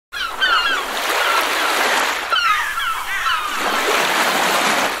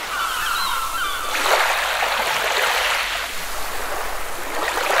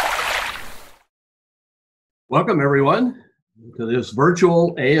Welcome, everyone, to this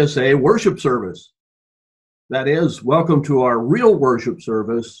virtual ASA worship service. That is, welcome to our real worship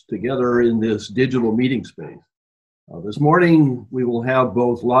service together in this digital meeting space. This morning, we will have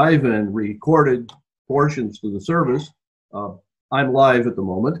both live and recorded portions to the service. I'm live at the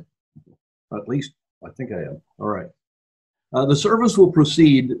moment, at least I think I am. All right. The service will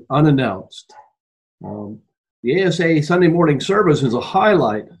proceed unannounced. The ASA Sunday morning service is a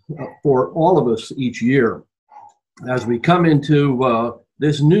highlight for all of us each year. As we come into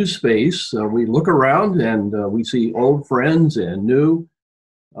this new space, we look around and we see old friends and new.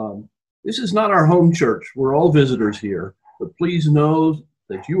 This is not our home church. We're all visitors here, but please know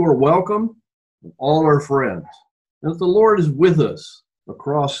that you are welcome and all our friends, and that the Lord is with us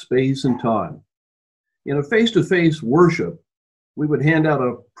across space and time. In a face-to-face worship, we would hand out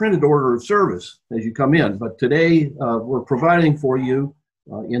a printed order of service as you come in, but today we're providing for you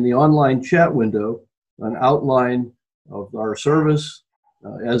in the online chat window an outline of our service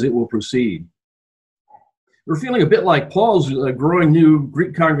as it will proceed. We're feeling a bit like Paul's growing new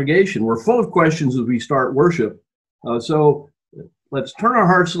Greek congregation. We're full of questions as we start worship. So let's turn our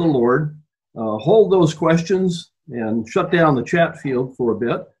hearts to the Lord, hold those questions, and shut down the chat field for a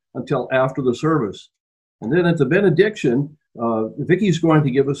bit until after the service. And then at the benediction, Vicky's going to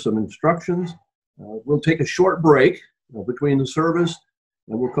give us some instructions. We'll take a short break between the service,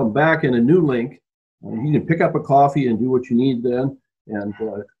 and we'll come back in a new link. You can pick up a coffee and do what you need then, and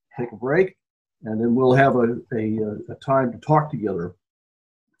take a break, and then we'll have a time to talk together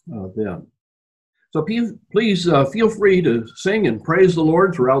then. So please feel free to sing and praise the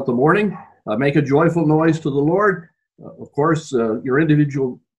Lord throughout the morning. Make a joyful noise to the Lord. Of course, your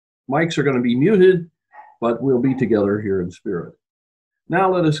individual mics are going to be muted, but we'll be together here in spirit.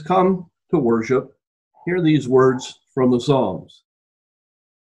 Now let us come to worship. Hear these words from the Psalms.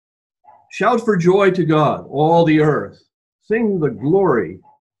 Shout for joy to God, all the earth. Sing the glory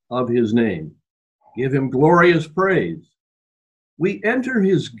of his name. Give him glorious praise. We enter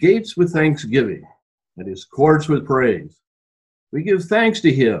his gates with thanksgiving and his courts with praise. We give thanks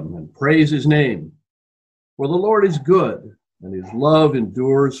to him and praise his name. For the Lord is good, and his love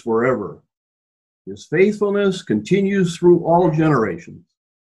endures forever. His faithfulness continues through all generations.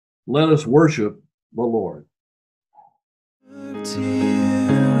 Let us worship the Lord.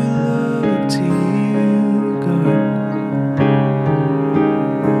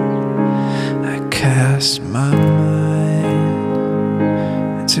 Cast my mind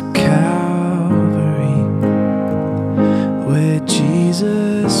to Calvary, where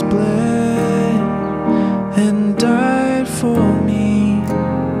Jesus bled and died for me.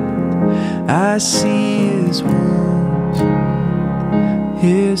 I see his wounds,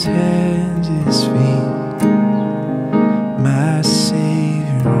 his hands, his feet, my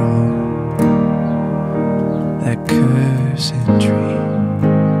Savior on that cursed tree.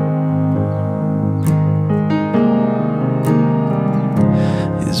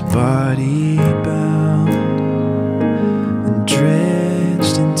 His body bound and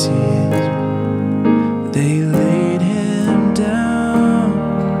drenched in tears, they laid him down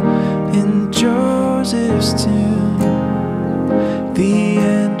in Joseph's tomb, the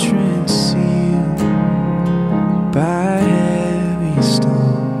entrance sealed by heavy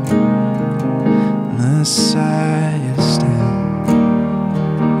stone. Messiah stand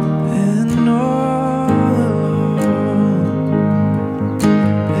and all alone.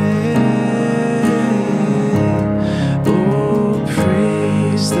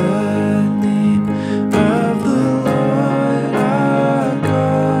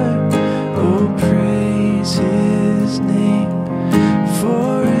 Praise him.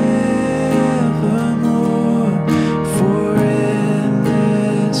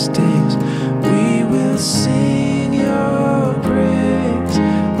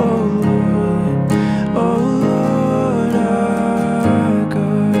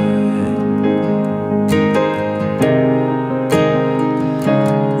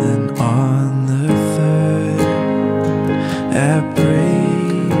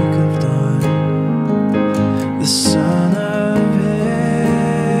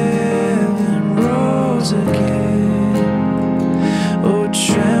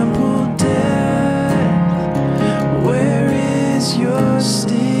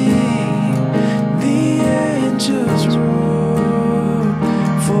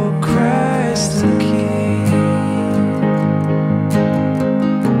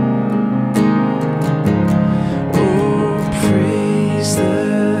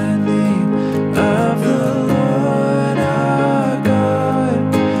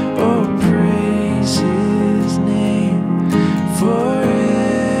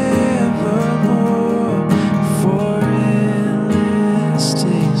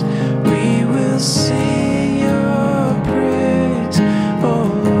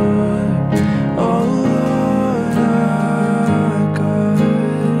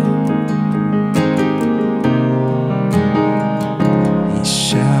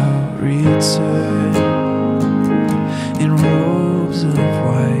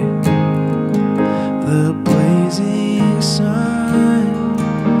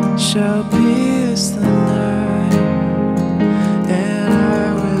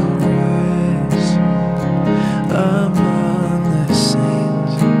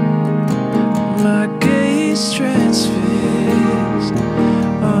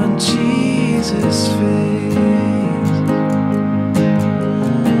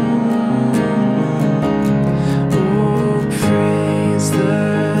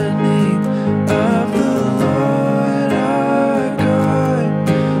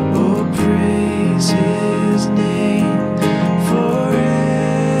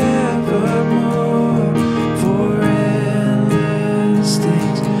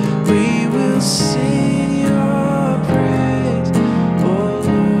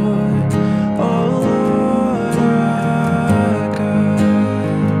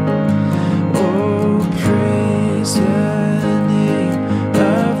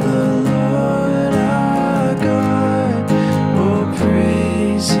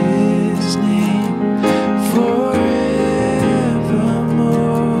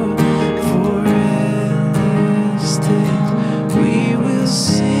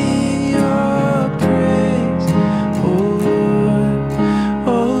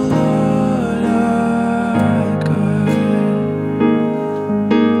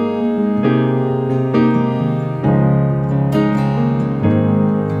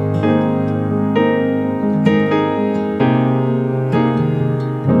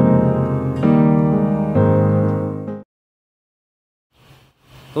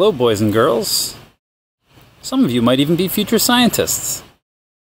 Hello, boys and girls. Some of you might even be future scientists.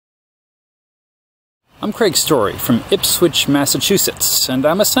 I'm Craig Story from Ipswich, Massachusetts, and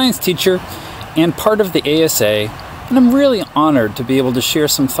I'm a science teacher and part of the ASA, and I'm really honored to be able to share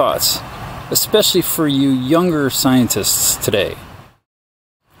some thoughts, especially for you younger scientists today.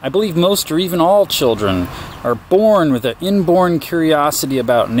 I believe most or even all children are born with an inborn curiosity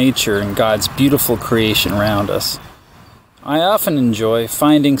about nature and God's beautiful creation around us. I often enjoy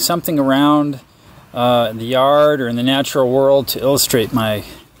finding something around the yard or in the natural world to illustrate my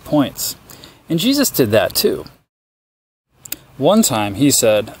points. And Jesus did that too. One time he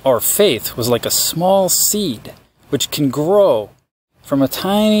said, our faith was like a small seed which can grow from a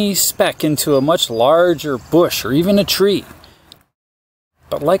tiny speck into a much larger bush or even a tree.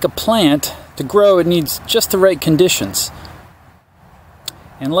 But like a plant, to grow it needs just the right conditions.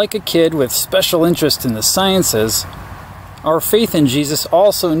 And like a kid with special interest in the sciences, our faith in Jesus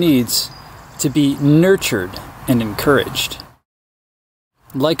also needs to be nurtured and encouraged.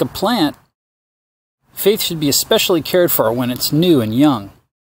 Like a plant, faith should be especially cared for when it's new and young.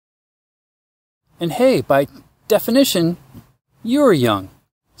 And hey, by definition, you're young.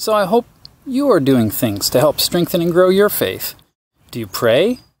 So I hope you are doing things to help strengthen and grow your faith. Do you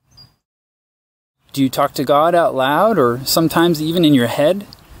pray? Do you talk to God out loud or sometimes even in your head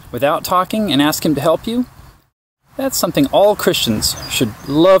without talking and ask Him to help you? That's something all Christians should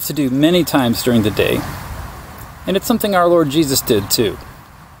love to do many times during the day. And it's something our Lord Jesus did too.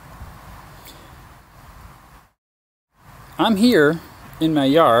 I'm here in my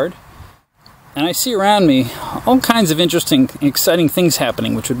yard and I see around me all kinds of interesting, exciting things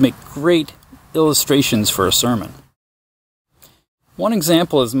happening which would make great illustrations for a sermon. One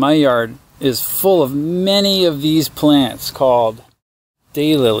example is my yard is full of many of these plants called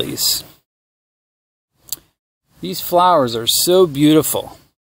daylilies. These flowers are so beautiful.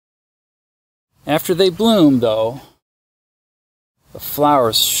 After they bloom, though, the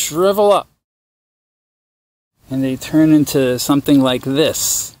flowers shrivel up and they turn into something like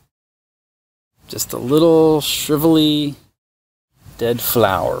this. Just a little shrivelly dead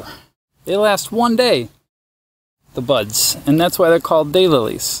flower. They last one day, the buds, and that's why they're called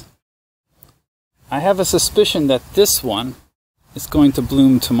daylilies. I have a suspicion that this one is going to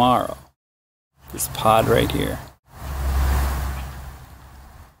bloom tomorrow. This pod right here.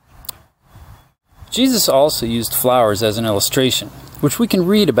 Jesus also used flowers as an illustration, which we can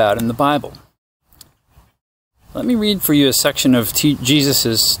read about in the Bible. Let me read for you a section of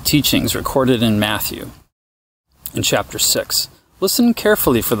Jesus' teachings recorded in Matthew, in chapter 6. Listen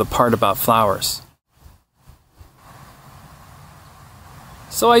carefully for the part about flowers.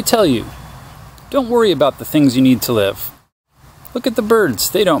 So I tell you, don't worry about the things you need to live. Look at the birds.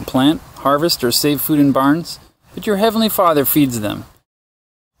 They don't plant, harvest, or save food in barns, but your heavenly Father feeds them.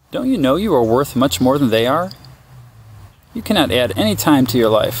 Don't you know you are worth much more than they are? You cannot add any time to your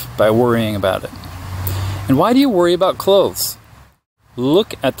life by worrying about it. And why do you worry about clothes?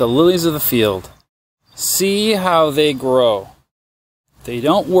 Look at the lilies of the field. See how they grow. They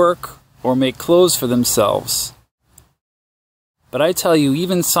don't work or make clothes for themselves. But I tell you,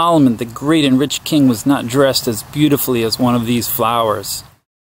 even Solomon, the great and rich king, was not dressed as beautifully as one of these flowers.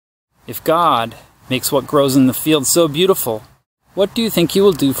 If God makes what grows in the field so beautiful, what do you think He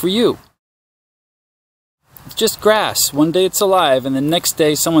will do for you? It's just grass. One day it's alive, and the next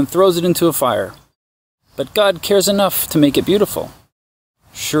day someone throws it into a fire. But God cares enough to make it beautiful.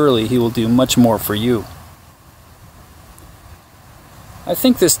 Surely He will do much more for you. I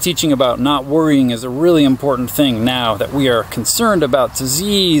think this teaching about not worrying is a really important thing now that we are concerned about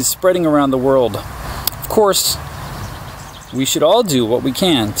disease spreading around the world. Of course, we should all do what we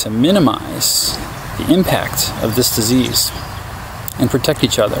can to minimize the impact of this disease and protect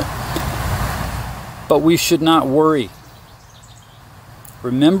each other. But we should not worry.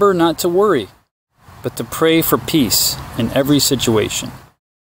 Remember not to worry, but to pray for peace in every situation.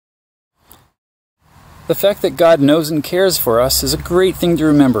 The fact that God knows and cares for us is a great thing to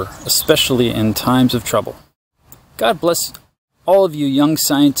remember, especially in times of trouble. God bless all of you young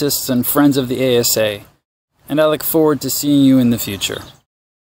scientists and friends of the ASA, and I look forward to seeing you in the future.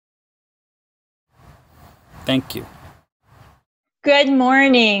 Thank you. Good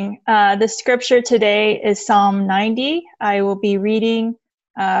morning. The scripture today is Psalm 90. I will be reading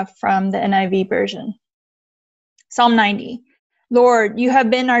from the NIV version. Psalm 90. Lord, you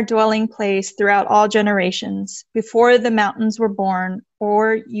have been our dwelling place throughout all generations. Before the mountains were born,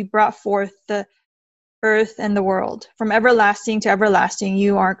 or you brought forth the earth and the world. From everlasting to everlasting,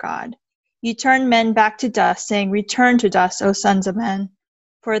 you are God. You turn men back to dust, saying, return to dust, O sons of men.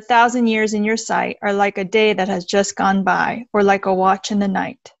 For 1,000 years in your sight are like a day that has just gone by, or like a watch in the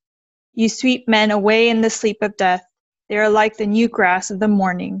night. You sweep men away in the sleep of death. They are like the new grass of the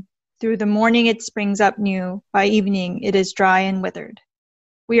morning. Through the morning it springs up new. By evening it is dry and withered.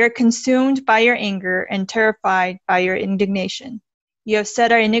 We are consumed by your anger and terrified by your indignation. You have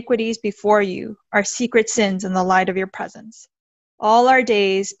set our iniquities before you, our secret sins in the light of your presence. All our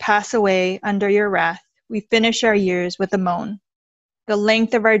days pass away under your wrath. We finish our years with a moan. The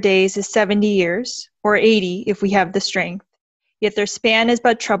length of our days is 70 years, or 80 if we have the strength. Yet their span is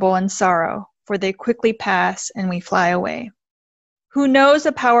but trouble and sorrow, for they quickly pass and we fly away. Who knows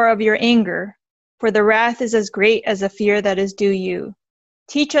the power of your anger? For the wrath is as great as the fear that is due you.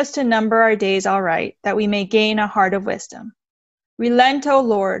 Teach us to number our days aright, that we may gain a heart of wisdom. Relent, O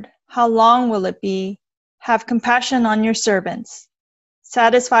Lord, how long will it be? Have compassion on your servants.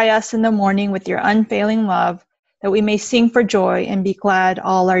 Satisfy us in the morning with your unfailing love, that we may sing for joy and be glad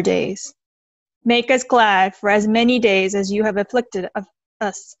all our days. Make us glad for as many days as you have afflicted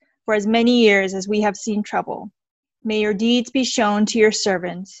us, for as many years as we have seen trouble. May your deeds be shown to your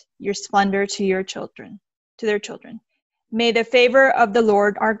servants, your splendor to your children, to their children. May the favor of the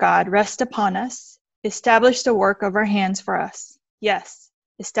Lord our God rest upon us. Establish the work of our hands for us. Yes,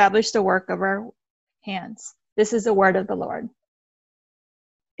 establish the work of our hands. This is the word of the Lord.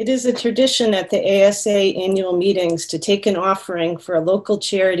 It is a tradition at the ASA annual meetings to take an offering for a local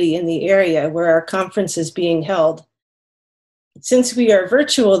charity in the area where our conference is being held. Since we are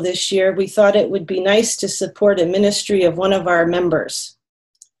virtual this year, we thought it would be nice to support a ministry of one of our members.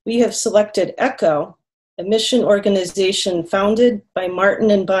 We have selected ECHO, a mission organization founded by Martin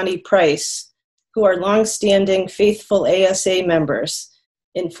and Bonnie Price, who are longstanding faithful ASA members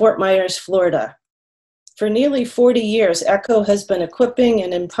in Fort Myers, Florida. For nearly 40 years, ECHO has been equipping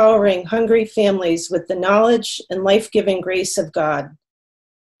and empowering hungry families with the knowledge and life-giving grace of God.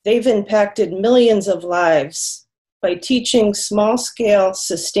 They've impacted millions of lives by teaching small-scale,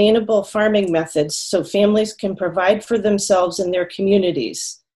 sustainable farming methods so families can provide for themselves and their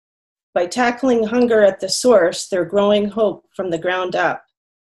communities. By tackling hunger at the source, they're growing hope from the ground up.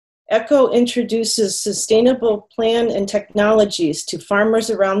 ECHO introduces sustainable plan and technologies to farmers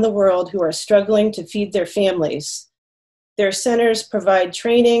around the world who are struggling to feed their families. Their centers provide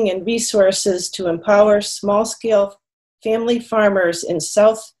training and resources to empower small-scale family farmers in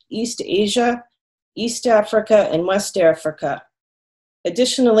Southeast Asia, East Africa, and West Africa.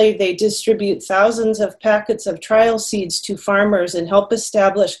 Additionally, they distribute thousands of packets of trial seeds to farmers and help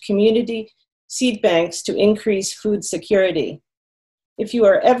establish community seed banks to increase food security. If you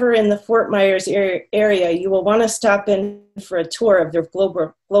are ever in the Fort Myers area, you will want to stop in for a tour of their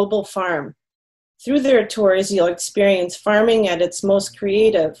global farm. Through their tours, you'll experience farming at its most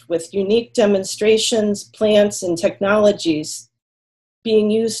creative, with unique demonstrations, plants, and technologies being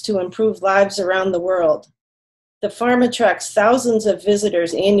used to improve lives around the world. The farm attracts thousands of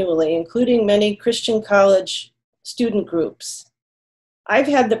visitors annually, including many Christian college student groups. I've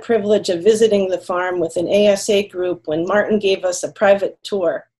had the privilege of visiting the farm with an ASA group when Martin gave us a private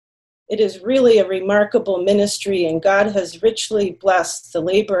tour. It is really a remarkable ministry, and God has richly blessed the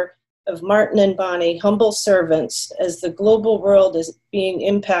labor of Martin and Bonnie, humble servants, as the global world is being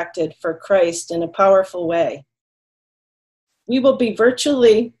impacted for Christ in a powerful way. We will be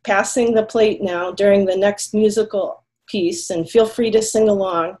virtually passing the plate now during the next musical piece, and feel free to sing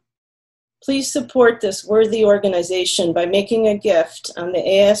along. Please support this worthy organization by making a gift on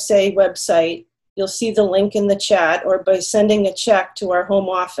the ASA website. You'll see the link in the chat, or by sending a check to our home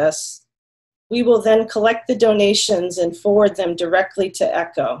office. We will then collect the donations and forward them directly to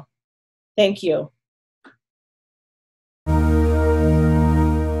ECHO. Thank you.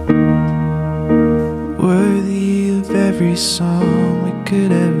 Worthy of every song we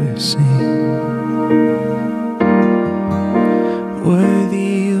could ever sing,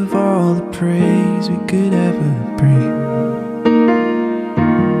 worthy of all the praise we could ever bring,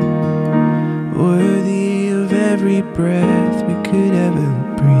 worthy of every breath we could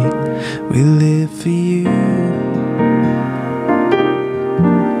ever breathe. We live for you.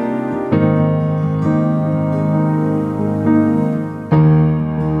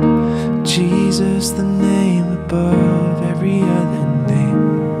 Jesus, the name above every other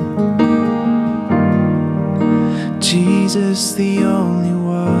name. Jesus, the only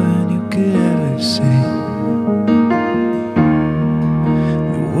one who could ever save.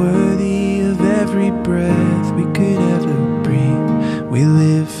 We're worthy of every breath we could ever breathe. We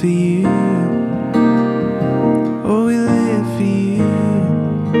live for you.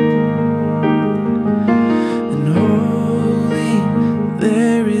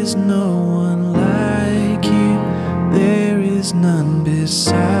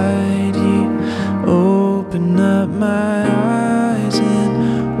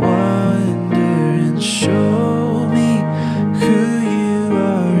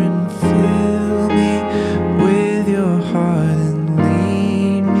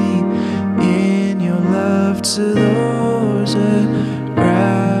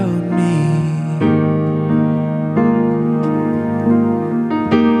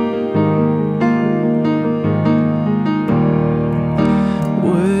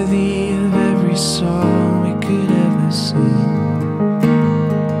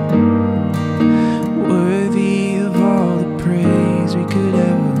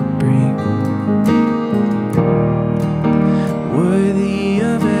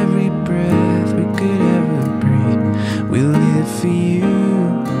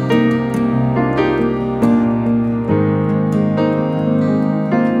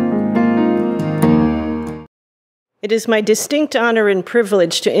 It is my distinct honor and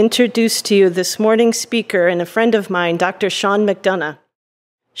privilege to introduce to you this morning's speaker and a friend of mine, Dr. Sean McDonough.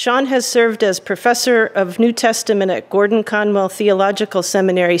 Sean has served as professor of New Testament at Gordon Conwell Theological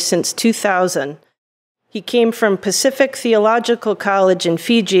Seminary since 2000. He came from Pacific Theological College in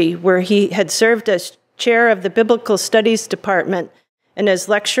Fiji, where he had served as chair of the Biblical Studies Department and as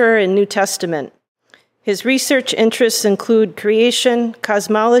lecturer in New Testament. His research interests include creation,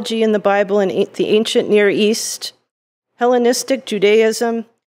 cosmology in the Bible and the ancient Near East, Hellenistic Judaism,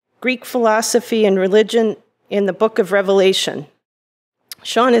 Greek philosophy and religion, and the Book of Revelation.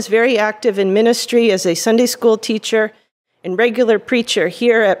 Sean is very active in ministry as a Sunday school teacher and regular preacher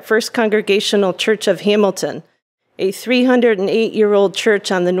here at First Congregational Church of Hamilton, a 308-year-old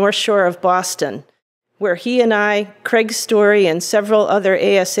church on the North Shore of Boston, where he and I, Craig Story, and several other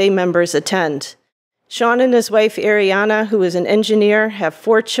ASA members attend. Sean and his wife, Ariana, who is an engineer, have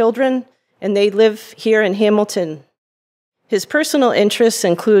 4 children, and they live here in Hamilton. His personal interests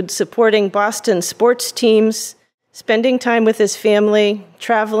include supporting Boston sports teams, spending time with his family,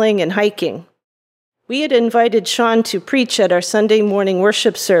 traveling, and hiking. We had invited Sean to preach at our Sunday morning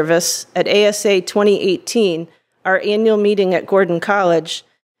worship service at ASA 2018, our annual meeting at Gordon College,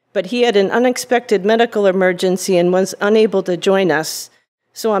 but he had an unexpected medical emergency and was unable to join us,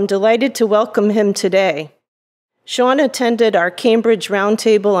 so I'm delighted to welcome him today. Sean attended our Cambridge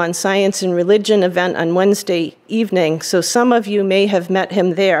Roundtable on Science and Religion event on Wednesday evening, so some of you may have met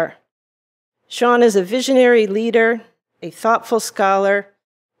him there. Sean is a visionary leader, a thoughtful scholar,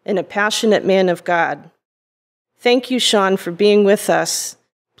 and a passionate man of God. Thank you, Sean, for being with us.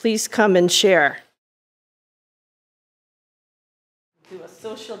 Please come and share. Do a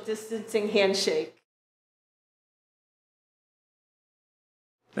social distancing handshake.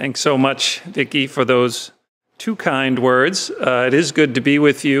 Thanks so much, Vicki, for those 2 kind words. It is good to be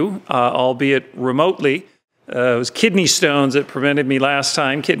with you, albeit remotely. It was kidney stones that prevented me last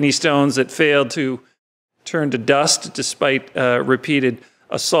time, kidney stones that failed to turn to dust despite repeated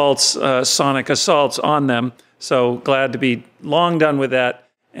assaults, sonic assaults on them. So glad to be long done with that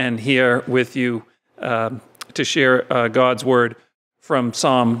and here with you to share God's word from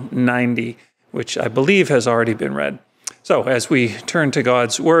Psalm 90, which I believe has already been read. So as we turn to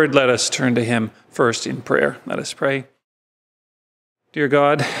God's word, let us turn to him first in prayer. Let us pray. Dear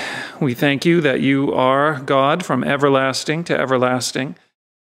God, we thank you that you are God from everlasting to everlasting,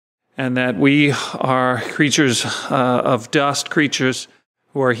 and that we are creatures of dust, creatures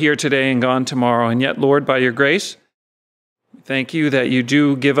who are here today and gone tomorrow. And yet, Lord, by your grace, we thank you that you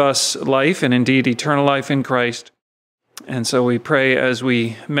do give us life, and indeed eternal life in Christ. And so we pray as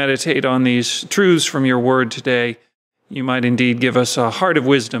we meditate on these truths from your word today, you might indeed give us a heart of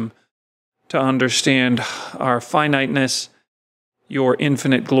wisdom to understand our finiteness, your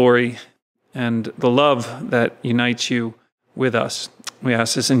infinite glory, and the love that unites you with us. We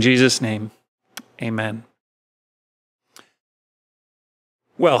ask this in Jesus' name. Amen.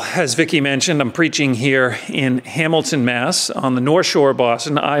 Well, as Vicki mentioned, I'm preaching here in Hamilton, Mass, on the North Shore of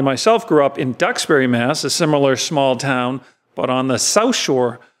Boston. I myself grew up in Duxbury, Mass, a similar small town, but on the South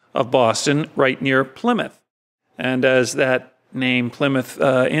Shore of Boston, right near Plymouth. And as that name Plymouth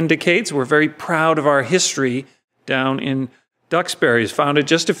indicates, we're very proud of our history down in Duxbury. It's founded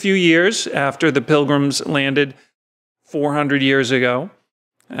just a few years after the Pilgrims landed 400 years ago.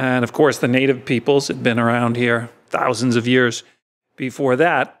 And of course, the native peoples had been around here thousands of years before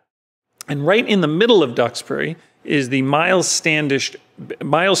that. And right in the middle of Duxbury is the Miles Standish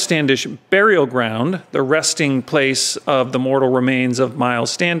burial ground, the resting place of the mortal remains of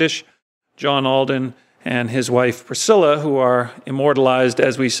Miles Standish, John Alden, and his wife Priscilla, who are immortalized,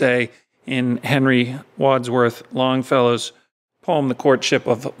 as we say, in Henry Wadsworth Longfellow's poem, The Courtship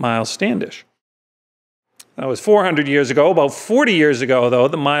of Miles Standish. That was 400 years ago. About 40 years ago, though,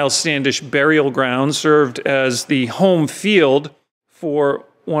 the Miles Standish burial ground served as the home field for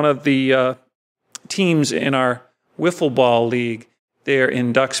one of the teams in our wiffle ball league there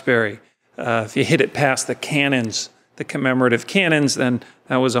in Duxbury. If you hit it past the cannons, the commemorative cannons, then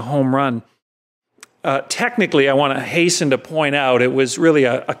that was a home run. Technically, I want to hasten to point out it was really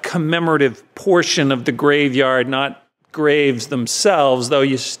a commemorative portion of the graveyard, not graves themselves, though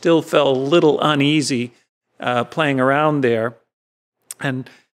you still felt a little uneasy playing around there. And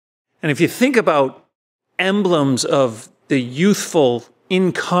if you think about emblems of the youthful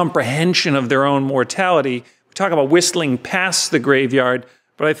incomprehension of their own mortality, we talk about whistling past the graveyard,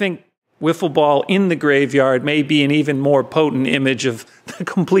 but I think wiffle ball in the graveyard may be an even more potent image of the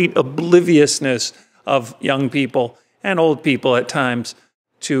complete obliviousness of young people and old people at times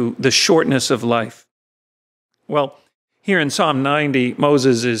to the shortness of life. Well, here in Psalm 90,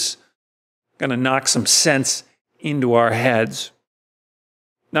 Moses is going to knock some sense into our heads.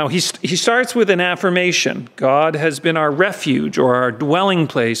 Now, he starts with an affirmation. God has been our refuge or our dwelling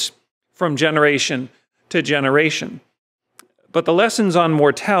place from generation to generation. But the lessons on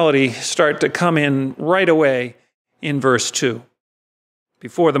mortality start to come in right away in verse 2.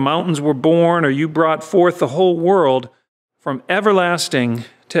 Before the mountains were born, or you brought forth the whole world, from everlasting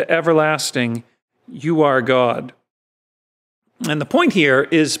to everlasting, you are God. And the point here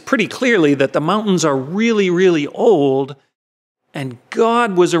is pretty clearly that the mountains are really, really old, and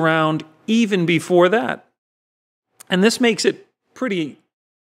God was around even before that. And this makes it pretty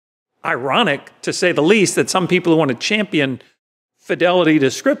ironic, to say the least, that some people who want to champion fidelity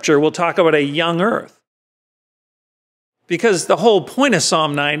to Scripture will talk about a young earth. Because the whole point of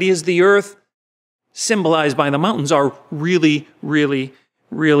Psalm 90 is the earth, symbolized by the mountains, are really, really,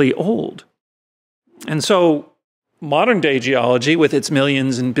 really old. And so modern-day geology, with its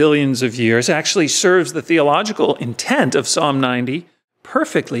millions and billions of years, actually serves the theological intent of Psalm 90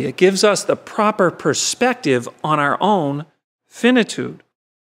 perfectly. It gives us the proper perspective on our own finitude.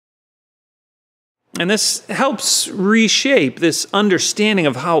 And this helps reshape this understanding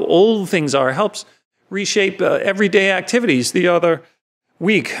of how old things are, helps reshape everyday activities. The other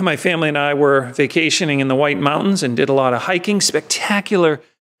week, my family and I were vacationing in the White Mountains and did a lot of hiking, spectacular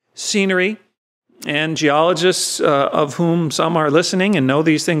scenery. And geologists, of whom some are listening and know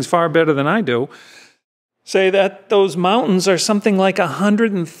these things far better than I do, say that those mountains are something like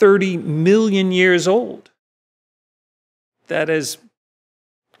 130 million years old. That is,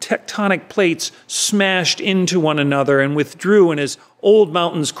 tectonic plates smashed into one another and withdrew, and as old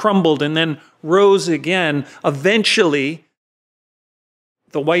mountains crumbled and then rose again, eventually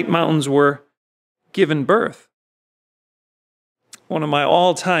the White Mountains were given birth. One of my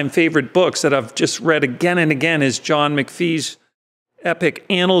all-time favorite books that I've just read again and again is John McPhee's epic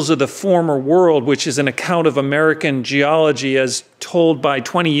Annals of the Former World, which is an account of American geology as told by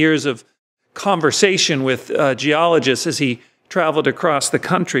 20 years of conversation with geologists as he traveled across the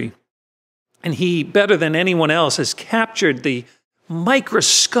country. And he, better than anyone else, has captured the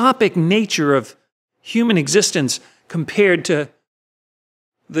microscopic nature of human existence compared to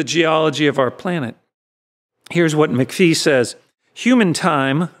the geology of our planet. Here's what McPhee says. Human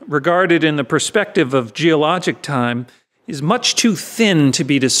time, regarded in the perspective of geologic time, is much too thin to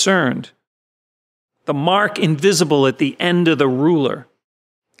be discerned. The mark invisible at the end of the ruler.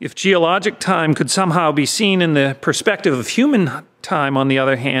 If geologic time could somehow be seen in the perspective of human time, on the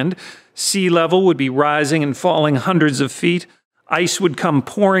other hand, sea level would be rising and falling hundreds of feet. Ice would come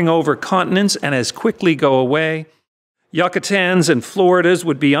pouring over continents and as quickly go away. Yucatans and Floridas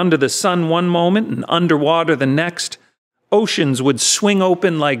would be under the sun one moment and underwater the next. Oceans would swing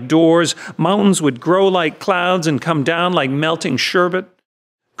open like doors. Mountains would grow like clouds and come down like melting sherbet.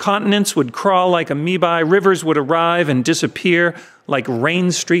 Continents would crawl like amoebae. Rivers would arrive and disappear like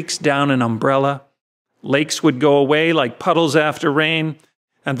rain streaks down an umbrella. Lakes would go away like puddles after rain.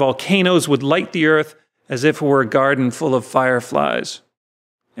 And volcanoes would light the earth as if it were a garden full of fireflies.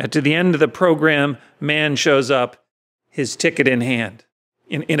 And to the end of the program, man shows up, his ticket in hand,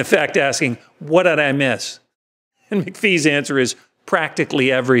 in effect asking, what did I miss? And McPhee's answer is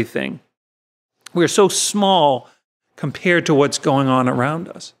practically everything. We're so small compared to what's going on around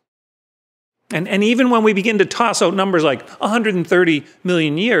us. And even when we begin to toss out numbers like 130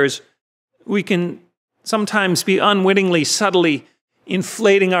 million years, we can sometimes be unwittingly, subtly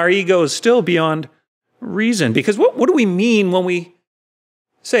inflating our egos still beyond reason. Because what do we mean when we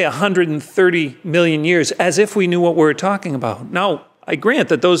say 130 million years, as if we knew what we're talking about? Now, I grant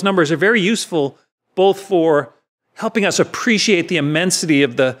that those numbers are very useful both for helping us appreciate the immensity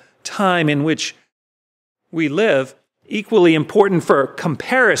of the time in which we live, equally important for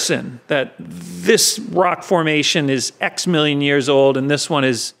comparison, that this rock formation is X million years old and this one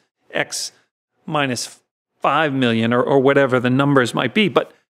is X minus 5 million or whatever the numbers might be.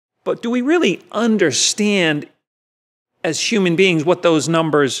 But do we really understand as human beings what those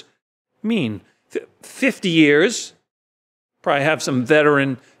numbers mean? 50 years, probably have some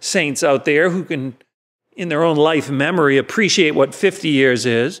veteran saints out there who can, in their own life memory, appreciate what 50 years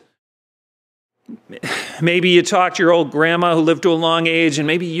is. Maybe you talk to your old grandma who lived to a long age, and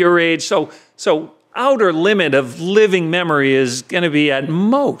maybe your age. So outer limit of living memory is going to be at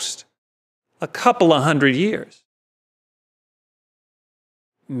most a couple of hundred years.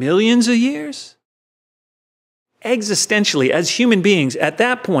 Millions of years? Existentially, as human beings, at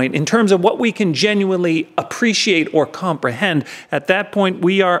that point, in terms of what we can genuinely appreciate or comprehend, at that point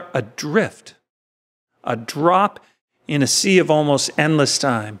we are adrift, a drop in a sea of almost endless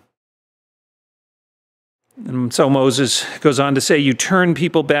time. And so Moses goes on to say, you turn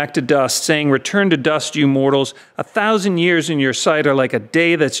people back to dust, saying, return to dust, you mortals. 1,000 years in your sight are like a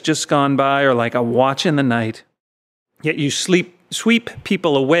day that's just gone by, or like a watch in the night. Yet you sweep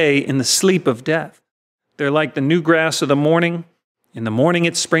people away in the sleep of death. They're like the new grass of the morning. In the morning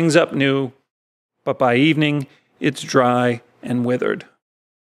it springs up new, but by evening it's dry and withered.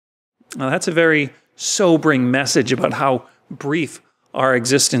 Now that's a very sobering message about how brief our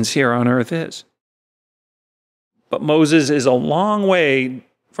existence here on earth is. But Moses is a long way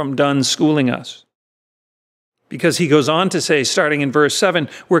from done schooling us, because he goes on to say, starting in verse 7,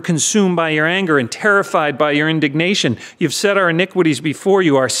 we're consumed by your anger and terrified by your indignation. You've set our iniquities before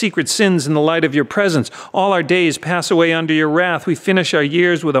you, our secret sins in the light of your presence. All our days pass away under your wrath. We finish our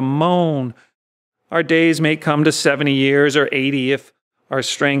years with a moan. Our days may come to 70 years or 80 if our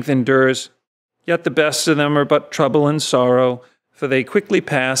strength endures. Yet the best of them are but trouble and sorrow, for they quickly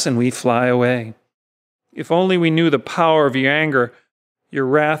pass and we fly away. If only we knew the power of your anger, your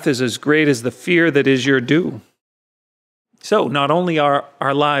wrath is as great as the fear that is your due. So not only are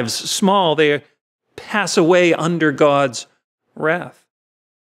our lives small, they pass away under God's wrath.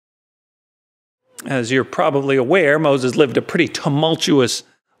 As you're probably aware, Moses lived a pretty tumultuous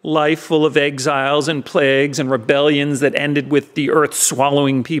life full of exiles and plagues and rebellions that ended with the earth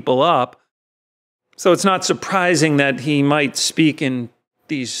swallowing people up. So it's not surprising that he might speak in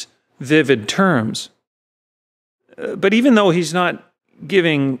these vivid terms. But even though he's not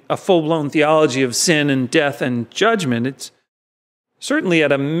giving a full-blown theology of sin and death and judgment, it's certainly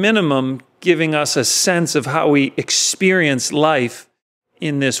at a minimum giving us a sense of how we experience life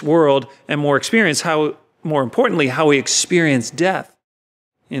in this world, and more importantly, how we experience death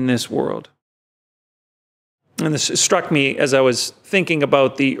in this world. And this struck me as I was thinking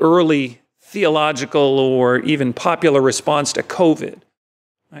about the early theological or even popular response to COVID.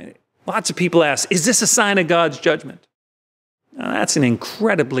 Right? Lots of people ask, is this a sign of God's judgment? Now, that's an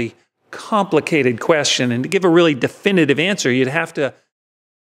incredibly complicated question, and to give a really definitive answer, you'd have to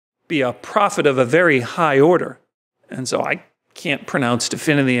be a prophet of a very high order. And so I can't pronounce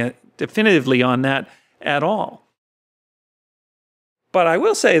definitively on that at all. But I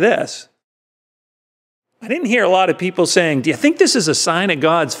will say this. I didn't hear a lot of people saying, do you think this is a sign of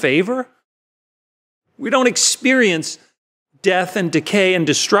God's favor? We don't experience death and decay and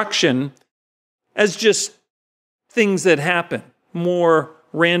destruction as just things that happen, more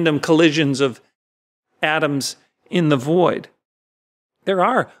random collisions of atoms in the void. There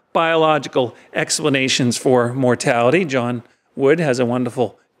are biological explanations for mortality. John Wood has a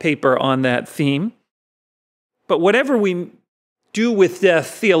wonderful paper on that theme. But whatever we do with death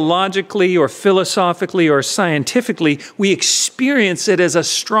theologically or philosophically or scientifically, we experience it as a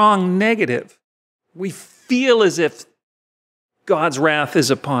strong negative. We feel as if God's wrath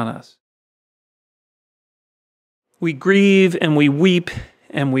is upon us. We grieve and we weep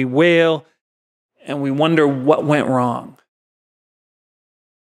and we wail and we wonder what went wrong.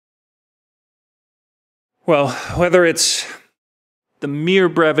 Well, whether it's the mere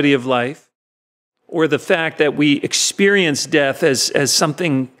brevity of life or the fact that we experience death as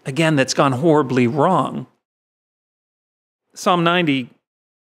something, again, that's gone horribly wrong, Psalm 90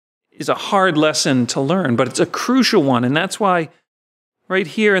 is a hard lesson to learn, but it's a crucial one. And that's why right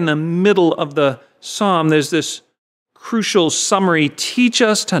here in the middle of the psalm, there's this crucial summary: teach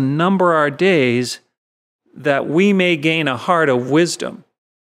us to number our days that we may gain a heart of wisdom.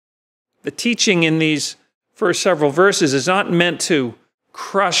 The teaching in these first several verses is not meant to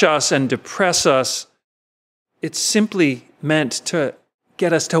crush us and depress us. It's simply meant to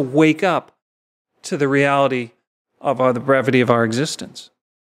get us to wake up to the reality of the brevity of our existence.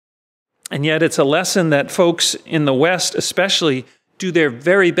 And yet it's a lesson that folks in the West especially do their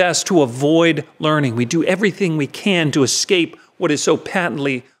very best to avoid learning. We do everything we can to escape what is so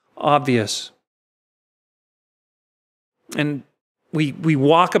patently obvious. And we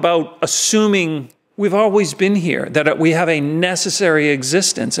walk about assuming we've always been here, that we have a necessary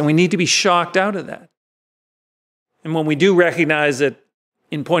existence, and we need to be shocked out of that. And when we do recognize that,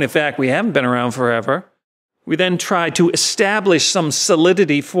 in point of fact, we haven't been around forever, we then try to establish some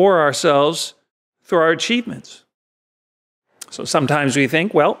solidity for ourselves through our achievements. So sometimes we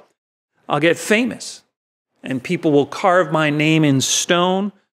think, well, I'll get famous, and people will carve my name in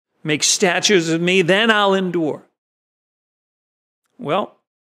stone, make statues of me, then I'll endure. Well,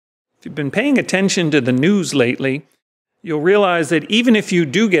 if you've been paying attention to the news lately, you'll realize that even if you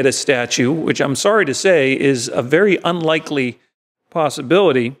do get a statue, which I'm sorry to say is a very unlikely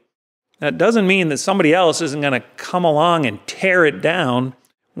possibility, that doesn't mean that somebody else isn't going to come along and tear it down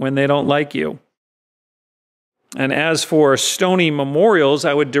when they don't like you. And as for stony memorials,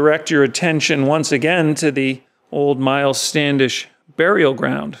 I would direct your attention once again to the old Miles Standish burial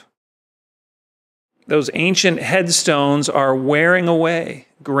ground. Those ancient headstones are wearing away,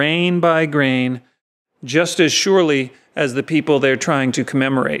 grain by grain, just as surely as the people they're trying to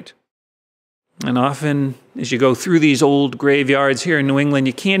commemorate. And often, as you go through these old graveyards here in New England,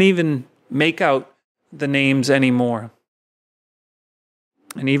 you can't even make out the names anymore.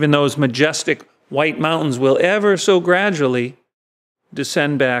 And even those majestic white mountains will ever so gradually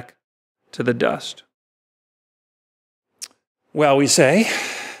descend back to the dust. Well, we say,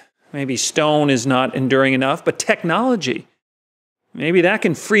 maybe stone is not enduring enough, but technology, maybe that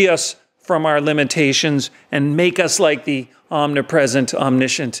can free us from our limitations and make us like the omnipresent,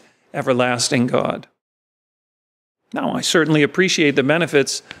 omniscient, everlasting God. Now, I certainly appreciate the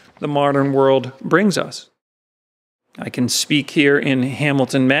benefits the modern world brings us. I can speak here in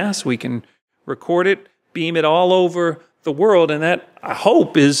Hamilton, Mass. We can record it, beam it all over the world, and that, I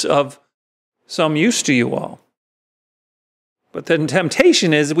hope, is of some use to you all. But the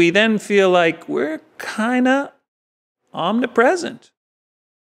temptation is we then feel like we're kind of omnipresent.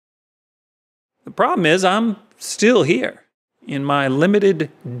 The problem is I'm still here in my limited,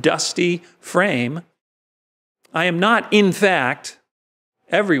 dusty frame. I am not, in fact,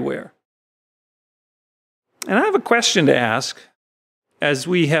 everywhere. And I have a question to ask, as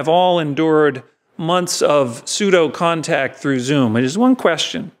we have all endured months of pseudo-contact through Zoom. It is one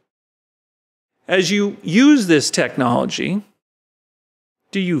question. As you use this technology,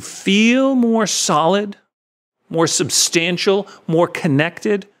 do you feel more solid, more substantial, more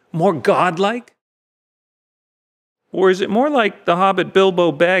connected, more godlike? Or is it more like the hobbit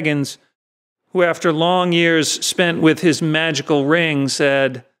Bilbo Baggins, who after long years spent with his magical ring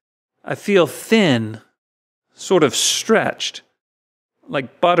said, "I feel thin, sort of stretched,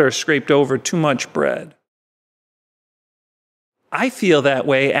 like butter scraped over too much bread"? I feel that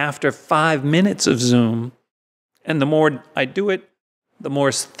way after 5 minutes of Zoom, and the more I do it, the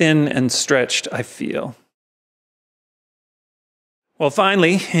more thin and stretched I feel. Well,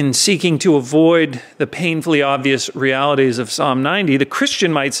 finally, in seeking to avoid the painfully obvious realities of Psalm 90, the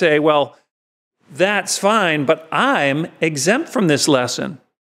Christian might say, well, that's fine, but I'm exempt from this lesson.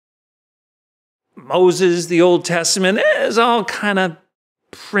 Moses, the Old Testament, is all kind of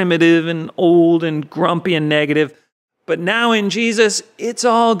primitive and old and grumpy and negative, but now in Jesus, it's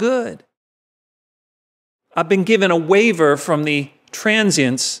all good. I've been given a waiver from the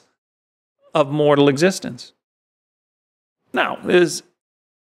transience of mortal existence. Now, there's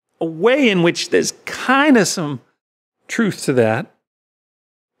a way in which there's kind of some truth to that.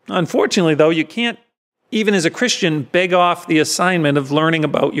 Unfortunately, though, you can't, even as a Christian, beg off the assignment of learning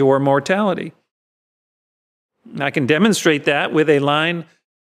about your mortality. I can demonstrate that with a line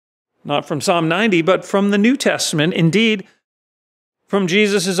not from Psalm 90, but from the New Testament, indeed, from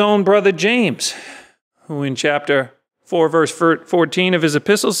Jesus' own brother James, who in chapter 4, verse 14 of his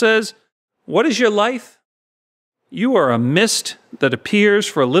epistle says, "What is your life? You are a mist that appears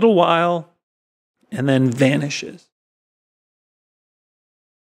for a little while and then vanishes."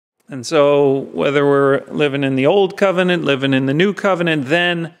 And so whether we're living in the old covenant, living in the new covenant,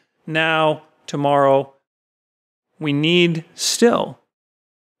 then, now, tomorrow, we need still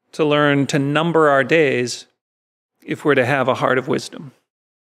to learn to number our days if we're to have a heart of wisdom.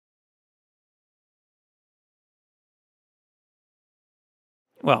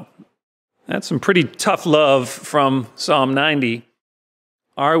 Well, that's some pretty tough love from Psalm 90.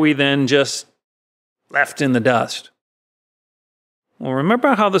 Are we then just left in the dust? Well,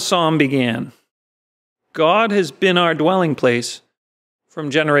 remember how the psalm began. God has been our dwelling place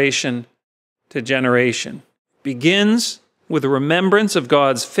from generation to generation. It begins with a remembrance of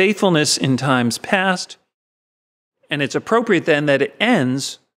God's faithfulness in times past, and it's appropriate then that it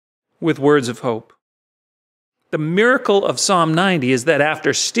ends with words of hope. The miracle of Psalm 90 is that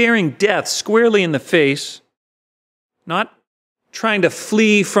after staring death squarely in the face, not trying to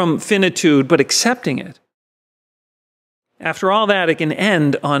flee from finitude, but accepting it, after all that, it can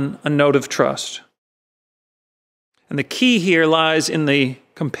end on a note of trust. And the key here lies in the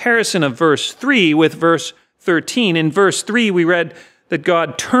comparison of verse 3 with verse 13. In verse 3, we read that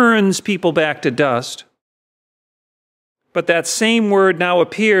God turns people back to dust. But that same word now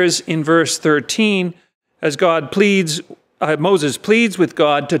appears in verse 13 as Moses pleads with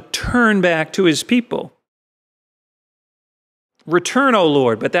God to turn back to his people. Return, O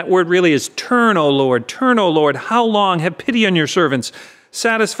Lord, but that word really is turn, O Lord. Turn, O Lord, how long? Have pity on your servants.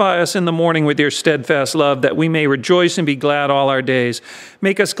 Satisfy us in the morning with your steadfast love, that we may rejoice and be glad all our days.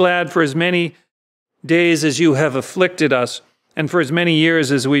 Make us glad for as many days as you have afflicted us. and for as many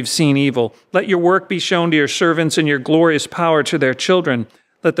years as we've seen evil. Let your work be shown to your servants and your glorious power to their children.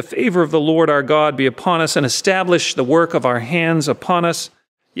 Let the favor of the Lord our God be upon us and establish the work of our hands upon us.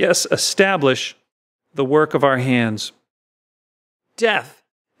 Yes, establish the work of our hands. Death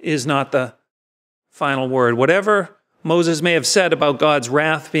is not the final word. Whatever Moses may have said about God's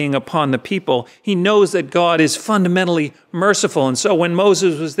wrath being upon the people, he knows that God is fundamentally merciful. And so when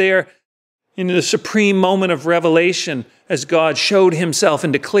Moses was there in the supreme moment of revelation, as God showed himself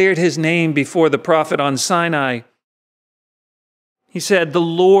and declared his name before the prophet on Sinai, he said, the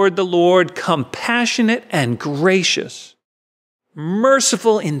Lord, compassionate and gracious,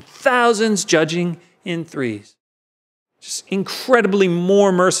 merciful in thousands, judging in threes. Just incredibly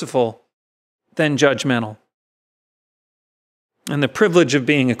more merciful than judgmental. And the privilege of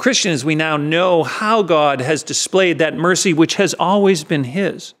being a Christian is we now know how God has displayed that mercy which has always been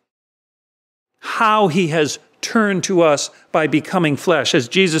his. How he has turned to us by becoming flesh, as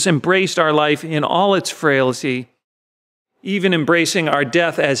Jesus embraced our life in all its frailty, even embracing our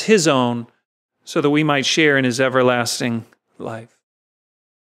death as his own, so that we might share in his everlasting life.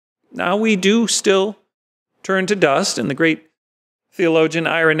 Now we do still turn to dust, and the great theologian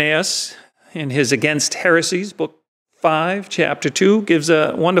Irenaeus, in his Against Heresies, book 5, chapter 2, gives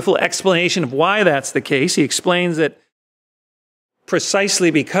a wonderful explanation of why that's the case. He explains that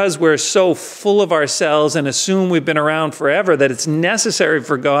precisely because we're so full of ourselves and assume we've been around forever, that it's necessary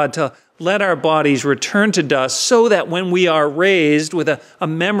for God to let our bodies return to dust so that when we are raised with a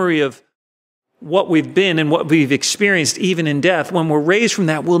memory of what we've been and what we've experienced even in death, when we're raised from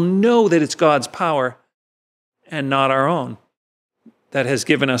that, we'll know that it's God's power and not our own that has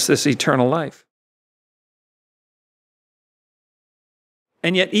given us this eternal life.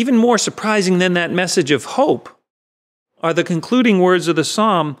 And yet, even more surprising than that message of hope are the concluding words of the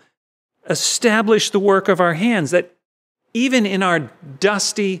psalm, establish the work of our hands, that even in our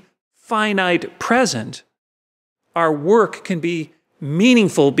dusty, finite present, our work can be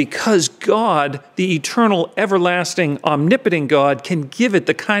meaningful because God, the eternal, everlasting, omnipotent God, can give it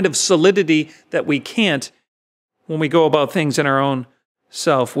the kind of solidity that we can't when we go about things in our own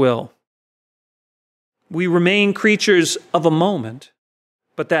self-will. We remain creatures of a moment,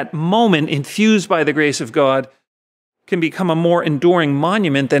 but that moment, infused by the grace of God, can become a more enduring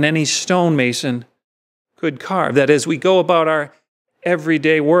monument than any stonemason could carve. That as we go about our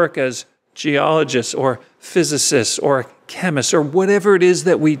everyday work as geologists or physicists or chemists or whatever it is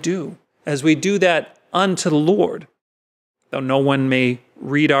that we do, as we do that unto the Lord, though no one may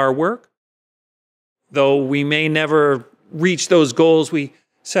read our work, though we may never reach those goals we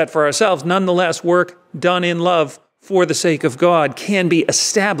set for ourselves, nonetheless, work done in love for the sake of God can be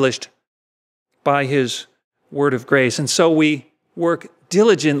established by his word of grace. And so we work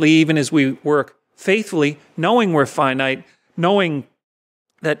diligently, even as we work faithfully, knowing we're finite, knowing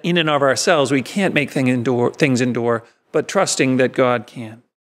that in and of ourselves we can't make things endure, but trusting that God can.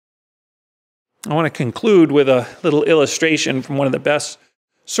 I want to conclude with a little illustration from one of the best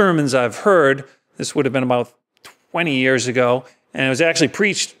sermons I've heard. This would have been about 20 years ago, and it was actually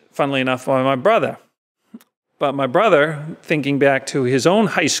preached, funnily enough, by my brother. But my brother, thinking back to his own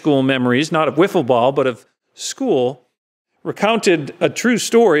high school memories, not of wiffle ball, but of school, recounted a true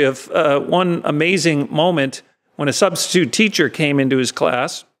story of one amazing moment when a substitute teacher came into his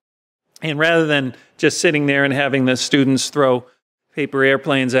class, and rather than just sitting there and having the students throw paper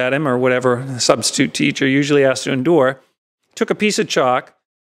airplanes at him or whatever the substitute teacher usually has to endure, took a piece of chalk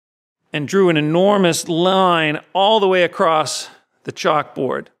and drew an enormous line all the way across the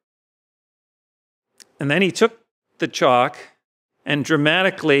chalkboard. And then he took the chalk and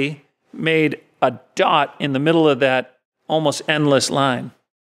dramatically made a dot in the middle of that almost endless line.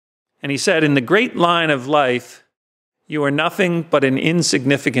 And he said, in the great line of life, you are nothing but an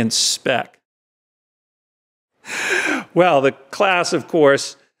insignificant speck. Well, the class, of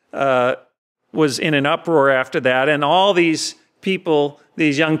course, was in an uproar after that, and all these people,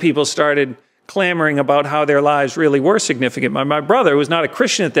 these young people, started clamoring about how their lives really were significant. My brother, who was not a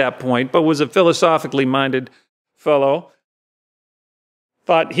Christian at that point, but was a philosophically minded fellow,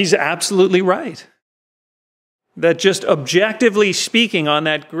 thought he's absolutely right. That just objectively speaking, on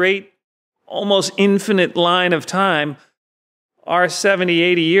that great, almost infinite line of time, our 70,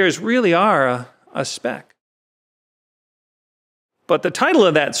 80 years really are a speck. But the title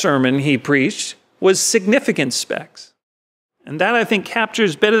of that sermon he preached was Significant Specks. And that, I think,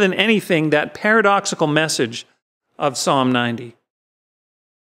 captures better than anything that paradoxical message of Psalm 90.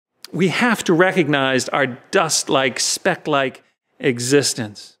 We have to recognize our dust-like, speck-like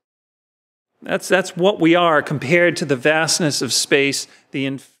existence. That's what we are compared to the vastness of space,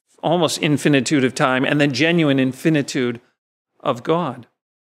 the almost infinitude of time, and the genuine infinitude of God.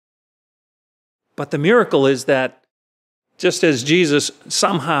 But the miracle is that just as Jesus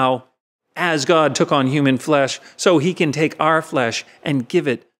somehow, as God, took on human flesh, so he can take our flesh and give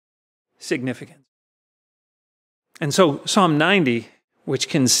it significance. And so Psalm 90, which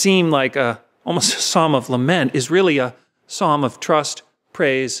can seem like almost a psalm of lament, is really a psalm of trust,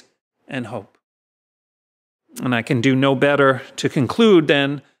 praise, and hope. And I can do no better to conclude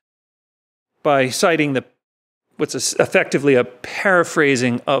than by citing what's effectively a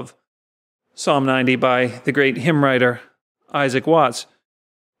paraphrasing of Psalm 90 by the great hymn writer Isaac Watts.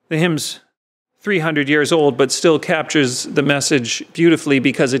 The hymn's 300 years old, but still captures the message beautifully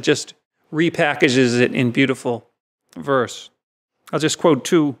because it just repackages it in beautiful verse. I'll just quote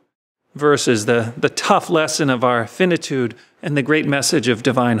two verses, the tough lesson of our finitude and the great message of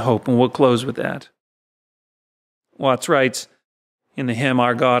divine hope, and we'll close with that. Watts writes in the hymn,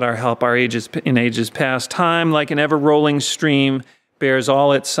 "Our God, our help, in ages past, time like an ever-rolling stream bears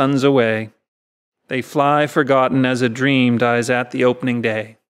all its sons away. They fly forgotten as a dream dies at the opening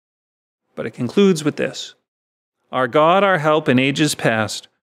day." But it concludes with this: "Our God, our help in ages past,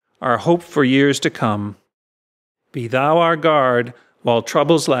 our hope for years to come, be thou our guard while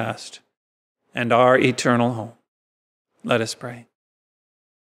troubles last, and our eternal home." Let us pray.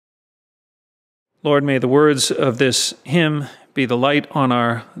 Lord, may the words of this hymn be the light on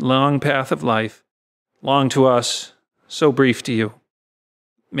our long path of life, long to us, so brief to you.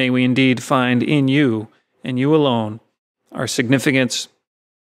 May we indeed find in you, and you alone, our significance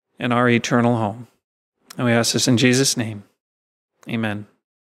and our eternal home. And we ask this in Jesus' name. Amen.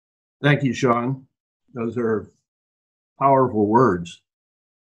 Thank you, Sean. Those are powerful words.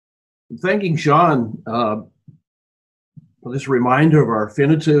 I'm thanking Sean for this reminder of our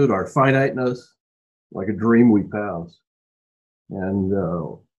finitude, our finiteness, like a dream we pass. And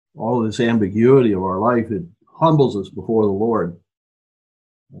all of this ambiguity of our life, it humbles us before the Lord.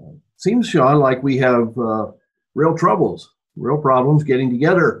 Seems, Sean, like we have real problems getting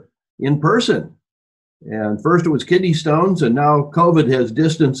together in person. And first it was kidney stones, and now COVID has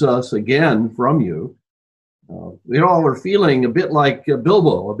distanced us again from you. We all are feeling a bit like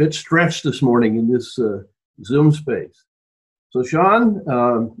Bilbo, a bit stretched this morning in this Zoom space. So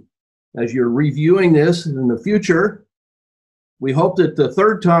Sean, as you're reviewing this in the future, we hope that the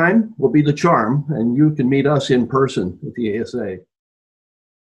third time will be the charm and you can meet us in person at the ASA.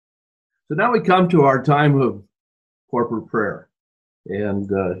 So now we come to our time of corporate prayer. And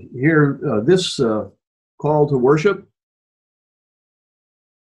here, this call to worship: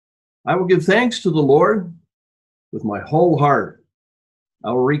 "I will give thanks to the Lord with my whole heart.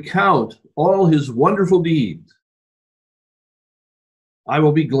 I will recount all his wonderful deeds. I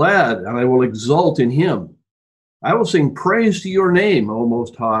will be glad and I will exult in him. I will sing praise to your name, O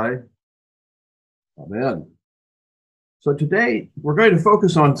Most High." Amen. So today we're going to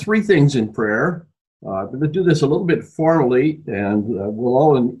focus on three things in prayer. I'm going to do this a little bit formally, and we'll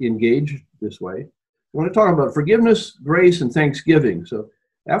all engage this way. I want to talk about forgiveness, grace, and thanksgiving. So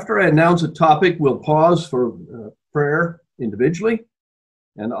after I announce a topic, we'll pause for prayer individually,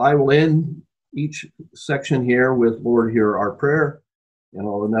 and I will end each section here with "Lord, hear our prayer," and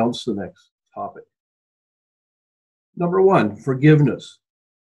I'll announce the next topic. Number one, forgiveness.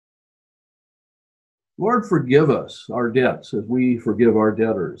 Lord, forgive us our debts as we forgive our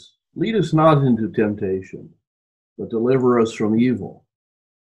debtors. Lead us not into temptation, but deliver us from evil.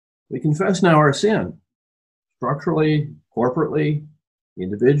 We confess now our sin, structurally, corporately,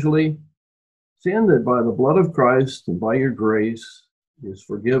 individually, sin that by the blood of Christ and by your grace is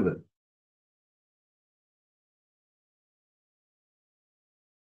forgiven.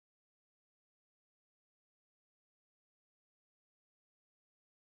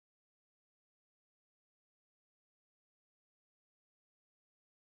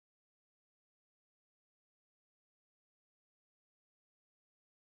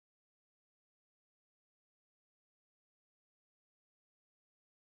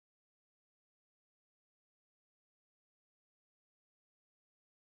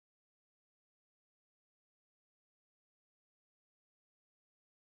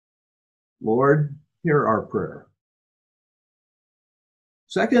 Lord, hear our prayer.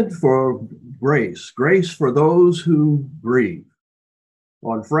 Second, for grace for those who grieve.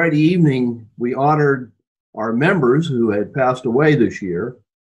 On Friday evening, we honored our members who had passed away this year.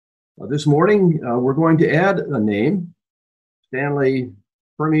 This morning, we're going to add a name, Stanley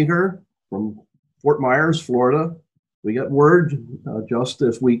Permeter from Fort Myers, Florida. We got word just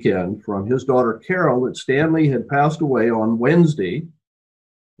this weekend from his daughter Carol that Stanley had passed away on Wednesday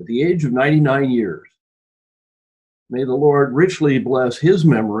at the age of 99 years. May the Lord richly bless his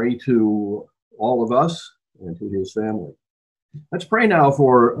memory to all of us and to his family. Let's pray now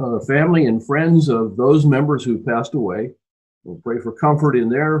for family and friends of those members who passed away. We'll pray for comfort in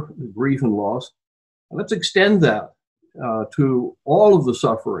their grief and loss. And let's extend that to all of the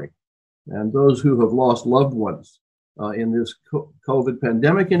suffering and those who have lost loved ones in this COVID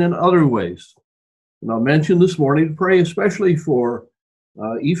pandemic and in other ways. And I'll mention this morning to pray especially for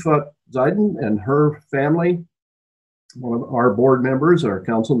Aoife Ziden and her family, one of our board members, our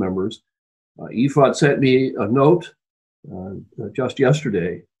council members. Aoife sent me a note just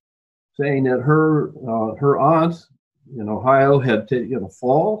yesterday saying that her aunt in Ohio had taken a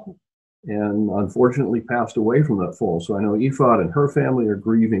fall and unfortunately passed away from that fall. So I know Aoife and her family are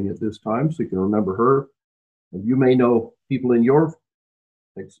grieving at this time, so you can remember her. And you may know people in your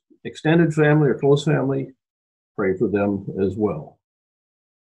extended family or close family. Pray for them as well.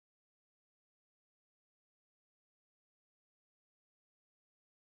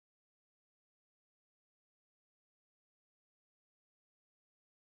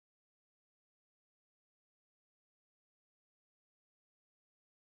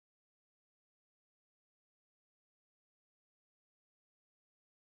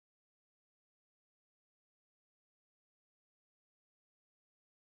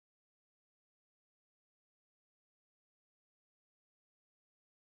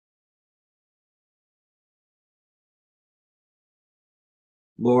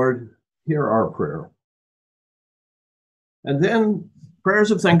 Lord, hear our prayer. And then prayers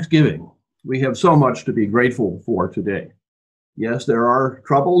of thanksgiving. We have so much to be grateful for today. Yes, there are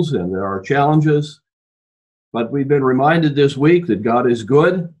troubles and there are challenges, but we've been reminded this week that God is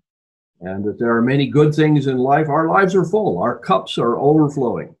good and that there are many good things in life. Our lives are full. Our cups are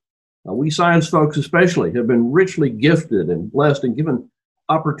overflowing. We science folks especially have been richly gifted and blessed and given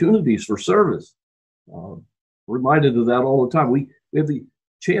opportunities for service. Reminded of that all the time. We have the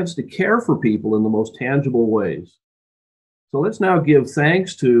chance to care for people in the most tangible ways. So let's now give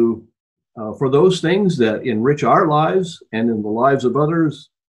thanks for those things that enrich our lives and in the lives of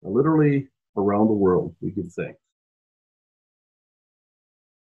others, literally around the world. We give thanks.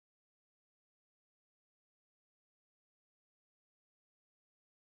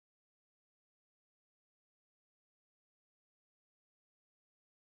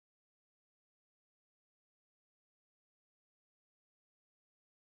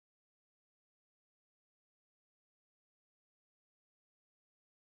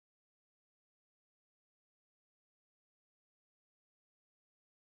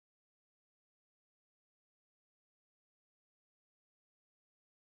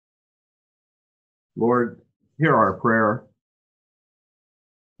 Lord, hear our prayer.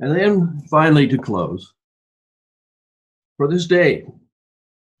 And then finally to close, for this day,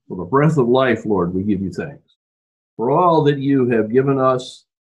 for the breath of life, Lord, we give you thanks. For all that you have given us,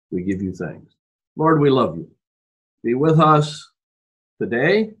 we give you thanks. Lord, we love you. Be with us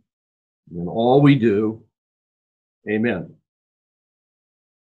today in all we do. Amen.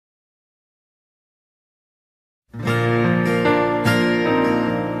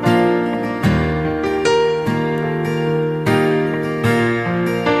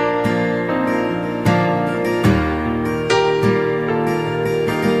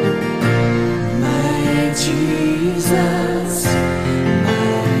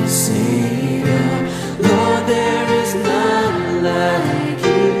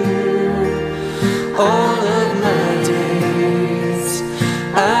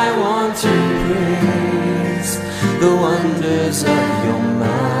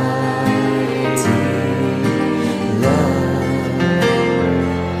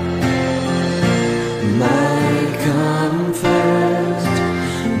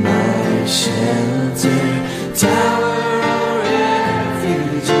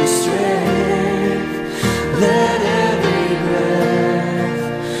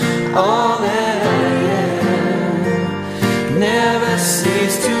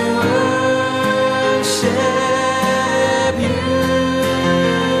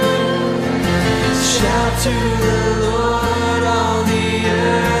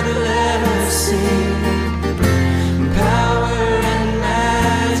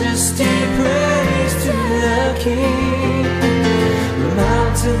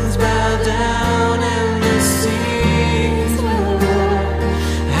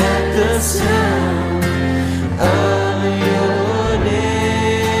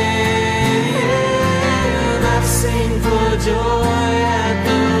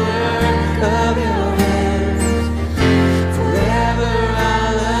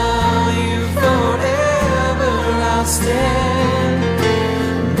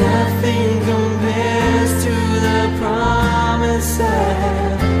 Nothing compares to the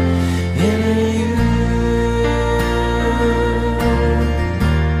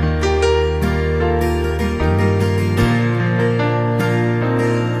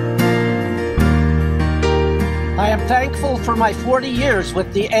I'm thankful for my 40 years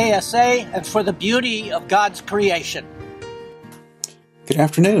with the ASA and for the beauty of God's creation. Good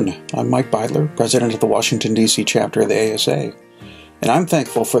afternoon. I'm Mike Beidler, President of the Washington, D.C. chapter of the ASA. And I'm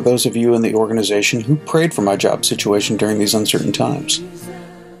thankful for those of you in the organization who prayed for my job situation during these uncertain times.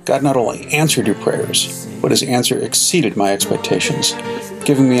 God not only answered your prayers, but His answer exceeded my expectations,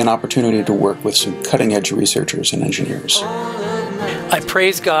 giving me an opportunity to work with some cutting-edge researchers and engineers. I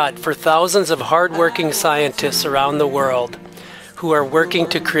praise God for thousands of hardworking scientists around the world who are working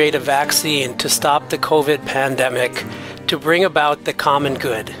to create a vaccine to stop the COVID pandemic, to bring about the common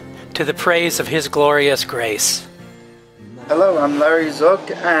good, to the praise of His glorious grace. Hello, I'm Larry Zook,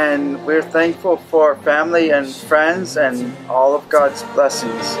 and we're thankful for family and friends and all of God's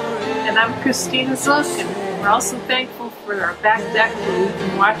blessings. And I'm Christina Zook, and we're also thankful for our back deck where we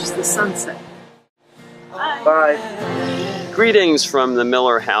can watch the sunset. Bye. Bye. Greetings from the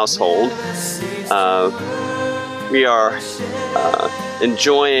Miller household. We are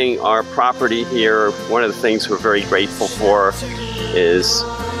enjoying our property here. One of the things we're very grateful for is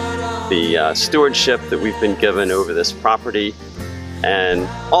the stewardship that we've been given over this property, and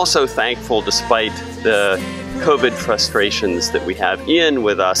also thankful despite the COVID frustrations that we have Ian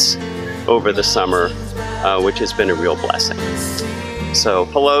with us over the summer, which has been a real blessing. So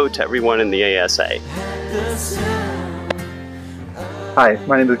hello to everyone in the ASA. Hi,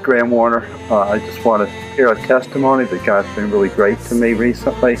 my name is Graham Warner. I just want to share a testimony that God's been really great to me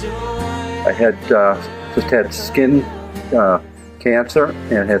recently. I had just had skin cancer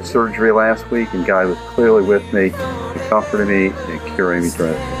and had surgery last week, and God was clearly with me, comforting me and curing me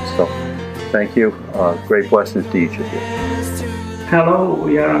during it. So thank you. Great blessings to each of you. Hello,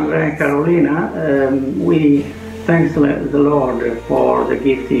 we are Andrea and Carolina. We thank the Lord for the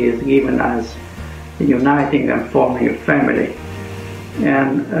gift He has given us, uniting and forming a family.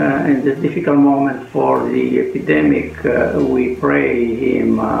 And in this difficult moment for the epidemic, we pray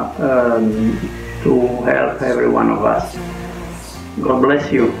Him to help every one of us. God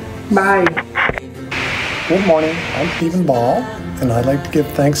bless you. Bye. Good morning. I'm Stephen Ball, and I'd like to give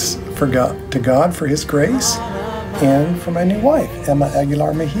thanks to God for His grace and for my new wife, Emma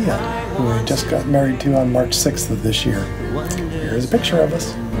Aguilar Mejia, who I just got married to on March 6th of this year. Here's a picture of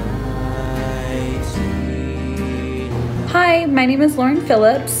us. Hi, my name is Lauren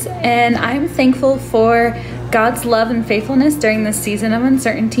Phillips, and I'm thankful for God's love and faithfulness during this season of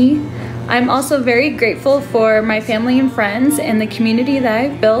uncertainty. I'm also very grateful for my family and friends and the community that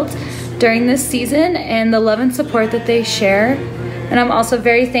I've built during this season and the love and support that they share. And I'm also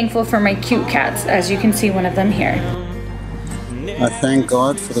very thankful for my cute cats, as you can see one of them here. I thank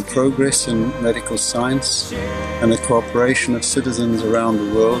God for the progress in medical science and the cooperation of citizens around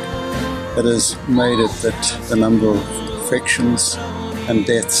the world that has made it that the number of infections and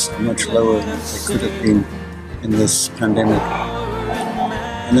deaths are much lower than they could have been in this pandemic.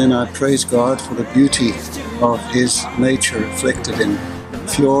 And then I praise God for the beauty of His nature reflected in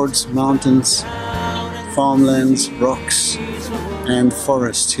fjords, mountains, farmlands, rocks, and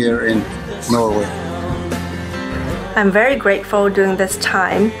forests here in Norway. I'm very grateful during this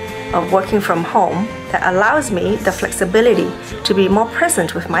time of working from home that allows me the flexibility to be more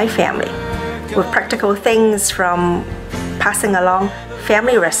present with my family, with practical things from passing along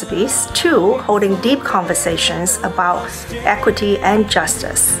family recipes to holding deep conversations about equity and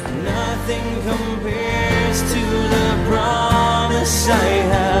justice. Nothing compares to the promise I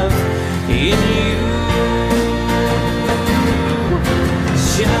have in you.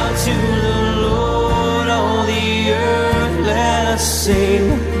 Shout to the Lord, all the earth, let us sing.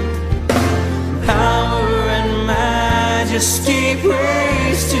 Power and majesty,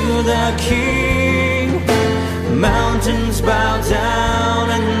 praise to the King. Mountains bow down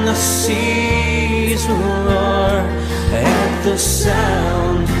and the seas will roar at the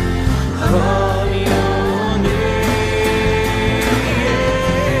sound of your name.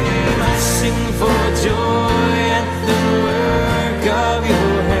 I sing for joy at the work of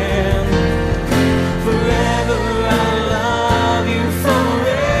your hand. Forever I'll love you,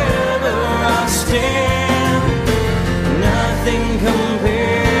 forever I'll stand. Nothing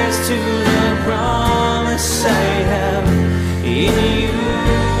compares to the promise I have in you.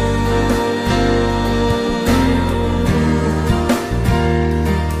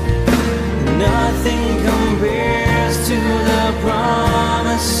 Nothing compares to the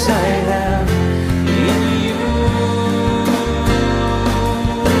promise I have in you.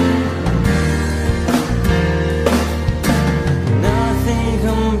 Nothing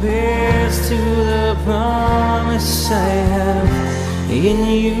compares to the promise I have in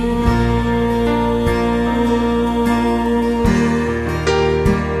you.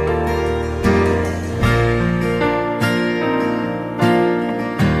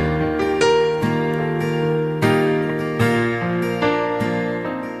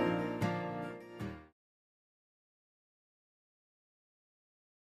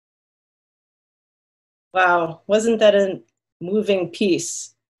 Wow, wasn't that a moving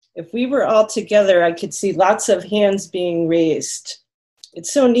piece? If we were all together, I could see lots of hands being raised.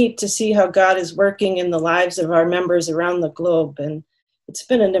 It's so neat to see how God is working in the lives of our members around the globe. And it's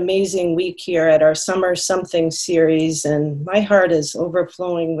been an amazing week here at our Summer Something series, and my heart is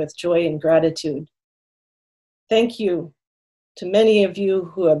overflowing with joy and gratitude. Thank you to many of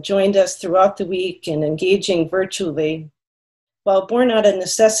you who have joined us throughout the week and engaging virtually. While born out of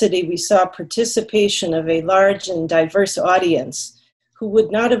necessity, we saw participation of a large and diverse audience who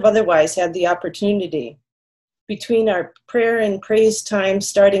would not have otherwise had the opportunity. Between our prayer and praise time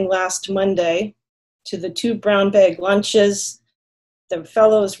starting last Monday, to the 2 brown bag lunches, the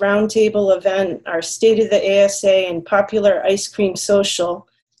Fellows Roundtable event, our State of the ASA and popular ice cream social,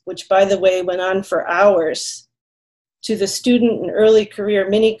 which by the way went on for hours, to the Student and Early Career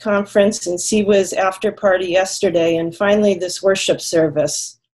Mini Conference and CWIS after party yesterday, and finally this worship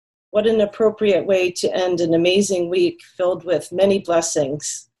service. What an appropriate way to end an amazing week filled with many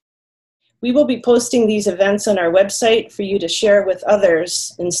blessings. We will be posting these events on our website for you to share with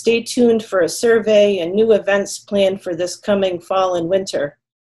others, and stay tuned for a survey and new events planned for this coming fall and winter.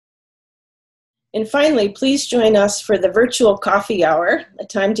 And finally, please join us for the virtual coffee hour, a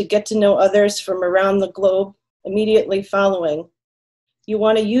time to get to know others from around the globe immediately following. You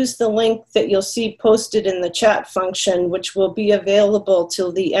want to use the link that you'll see posted in the chat function, which will be available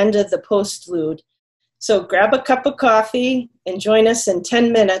till the end of the postlude. So grab a cup of coffee and join us in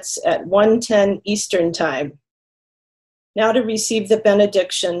 10 minutes at 1:10 Eastern Time. Now to receive the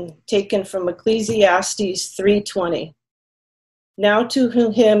benediction taken from Ecclesiastes 3:20. Now to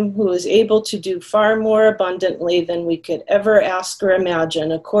him who is able to do far more abundantly than we could ever ask or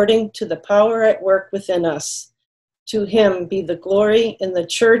imagine, according to the power at work within us. To him be the glory in the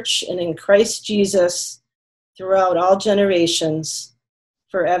church and in Christ Jesus throughout all generations,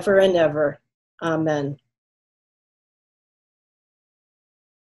 forever and ever. Amen.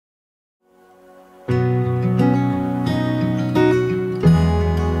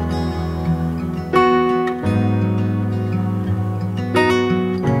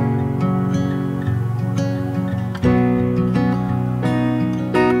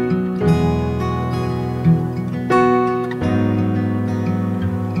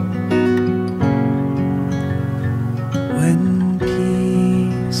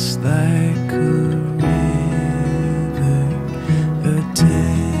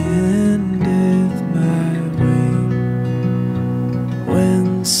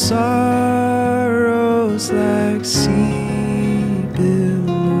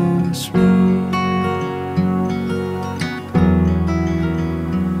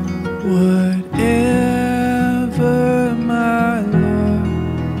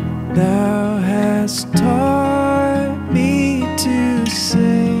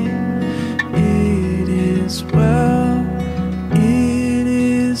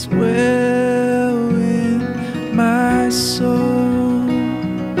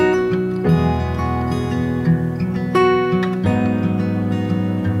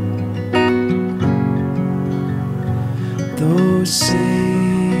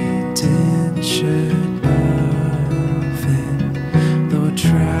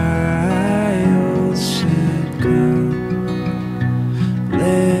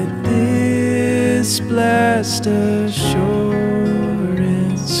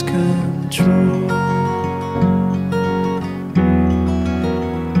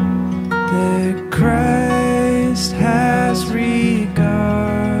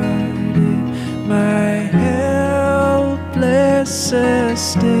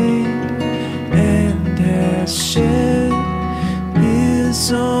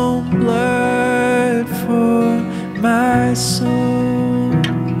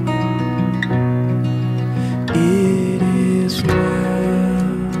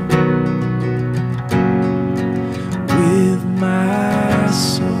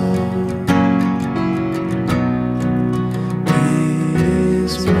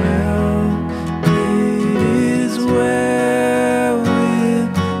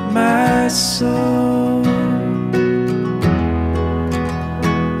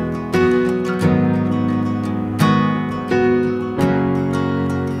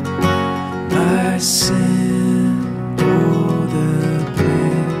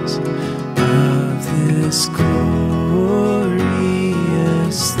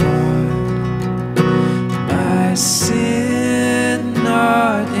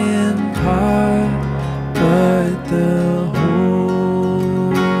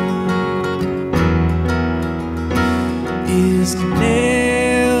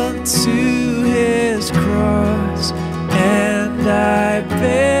 And I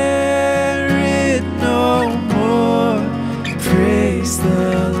bear it no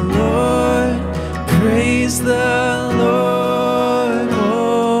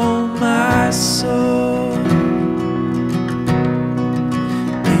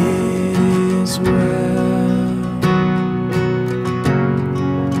is well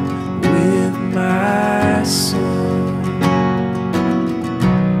with my soul.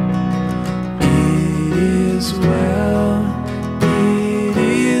 It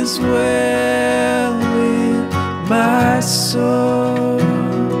is well with my soul.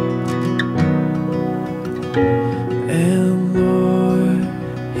 And Lord,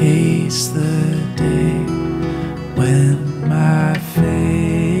 haste the day when my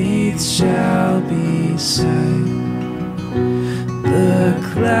faith shall be sight. The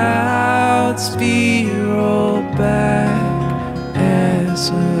clouds be rolled back as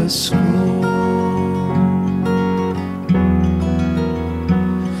a scroll.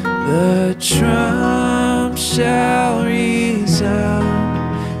 The trump shall resound,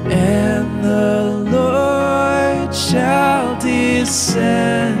 and the Lord shall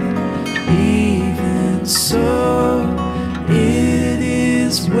descend. Even so